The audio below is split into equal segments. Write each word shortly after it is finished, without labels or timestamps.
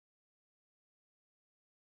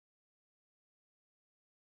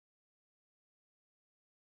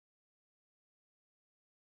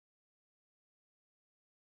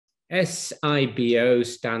SIBO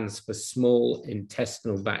stands for small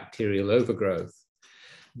intestinal bacterial overgrowth.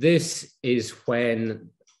 This is when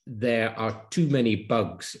there are too many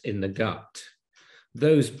bugs in the gut.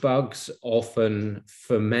 Those bugs often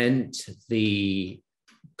ferment the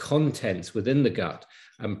contents within the gut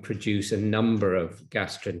and produce a number of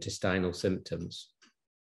gastrointestinal symptoms.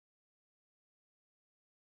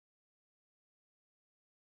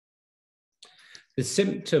 The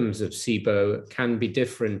symptoms of SIBO can be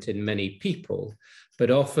different in many people,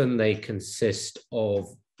 but often they consist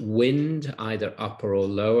of wind, either upper or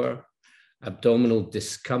lower, abdominal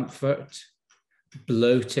discomfort,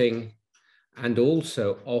 bloating, and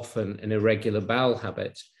also often an irregular bowel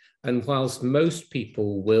habit. And whilst most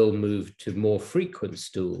people will move to more frequent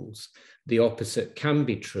stools, the opposite can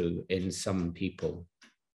be true in some people.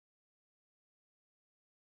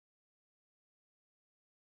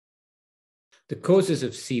 The causes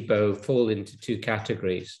of SIBO fall into two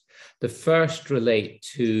categories. The first relate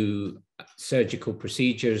to surgical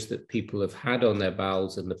procedures that people have had on their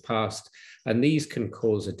bowels in the past, and these can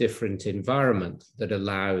cause a different environment that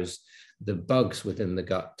allows the bugs within the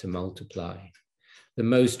gut to multiply. The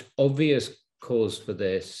most obvious cause for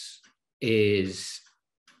this is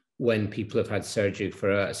when people have had surgery for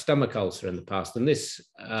a stomach ulcer in the past, and this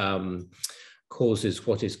causes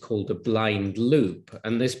what is called a blind loop.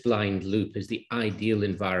 And this blind loop is the ideal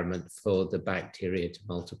environment for the bacteria to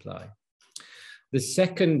multiply. The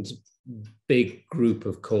second big group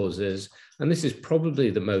of causes, and this is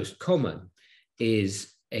probably the most common,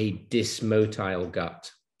 is a dysmotile gut.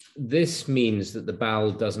 This means that the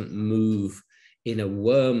bowel doesn't move in a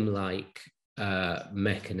worm-like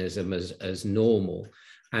mechanism as normal.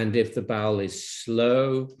 And if the bowel is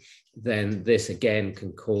slow, then this again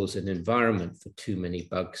can cause an environment for too many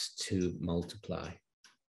bugs to multiply.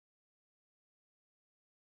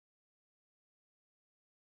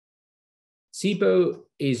 SIBO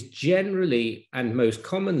is generally and most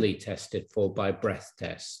commonly tested for by breath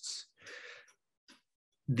tests.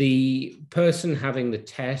 The person having the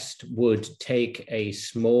test would take a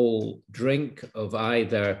small drink of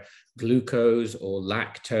either glucose or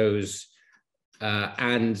lactose,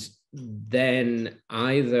 and then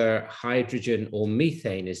either hydrogen or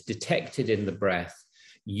methane is detected in the breath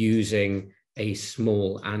using a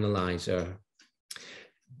small analyzer.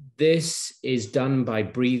 This is done by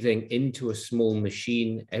breathing into a small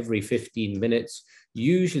machine every 15 minutes,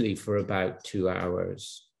 usually for about 2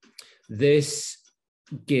 hours. This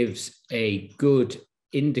gives a good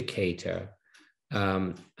indicator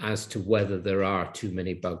as to whether there are too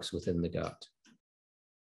many bugs within the gut.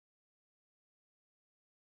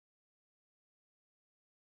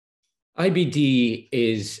 IBD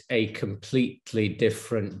is a completely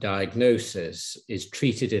different diagnosis, is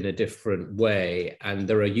treated in a different way, and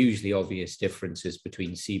there are usually obvious differences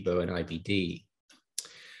between SIBO and IBD.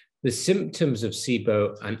 The symptoms of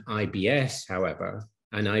SIBO and IBS, however,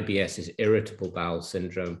 and IBS is irritable bowel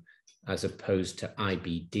syndrome, as opposed to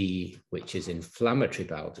IBD, which is inflammatory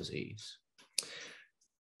bowel disease,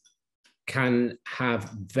 can have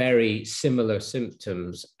very similar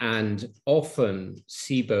symptoms, and often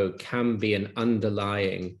SIBO can be an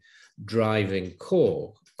underlying driving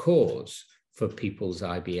cause for people's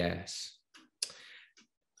IBS.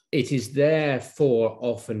 It is therefore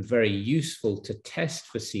often very useful to test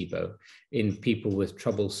for SIBO in people with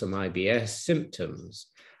troublesome IBS symptoms,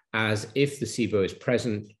 as if the SIBO is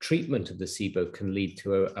present, treatment of the SIBO can lead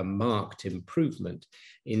to a marked improvement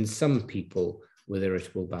in some people with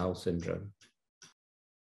irritable bowel syndrome.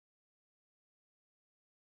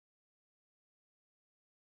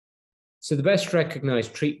 So the best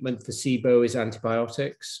recognized treatment for SIBO is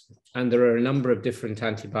antibiotics, and there are a number of different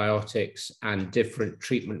antibiotics and different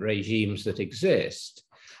treatment regimes that exist,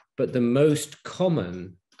 but the most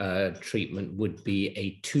common treatment would be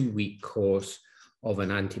a 2-week course of an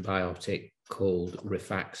antibiotic called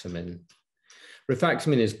rifaximin.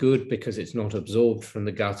 Rifaximin is good because it's not absorbed from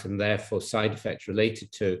the gut, and therefore side effects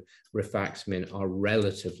related to rifaximin are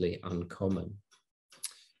relatively uncommon.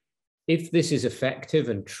 If this is effective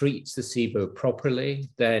and treats the SIBO properly,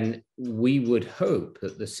 then we would hope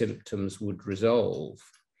that the symptoms would resolve.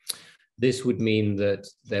 This would mean that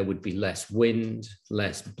there would be less wind,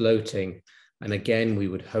 less bloating, and again, we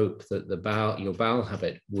would hope that your bowel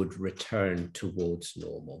habit would return towards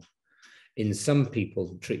normal. In some people,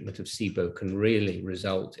 the treatment of SIBO can really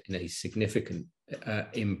result in a significant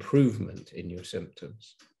improvement in your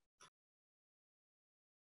symptoms.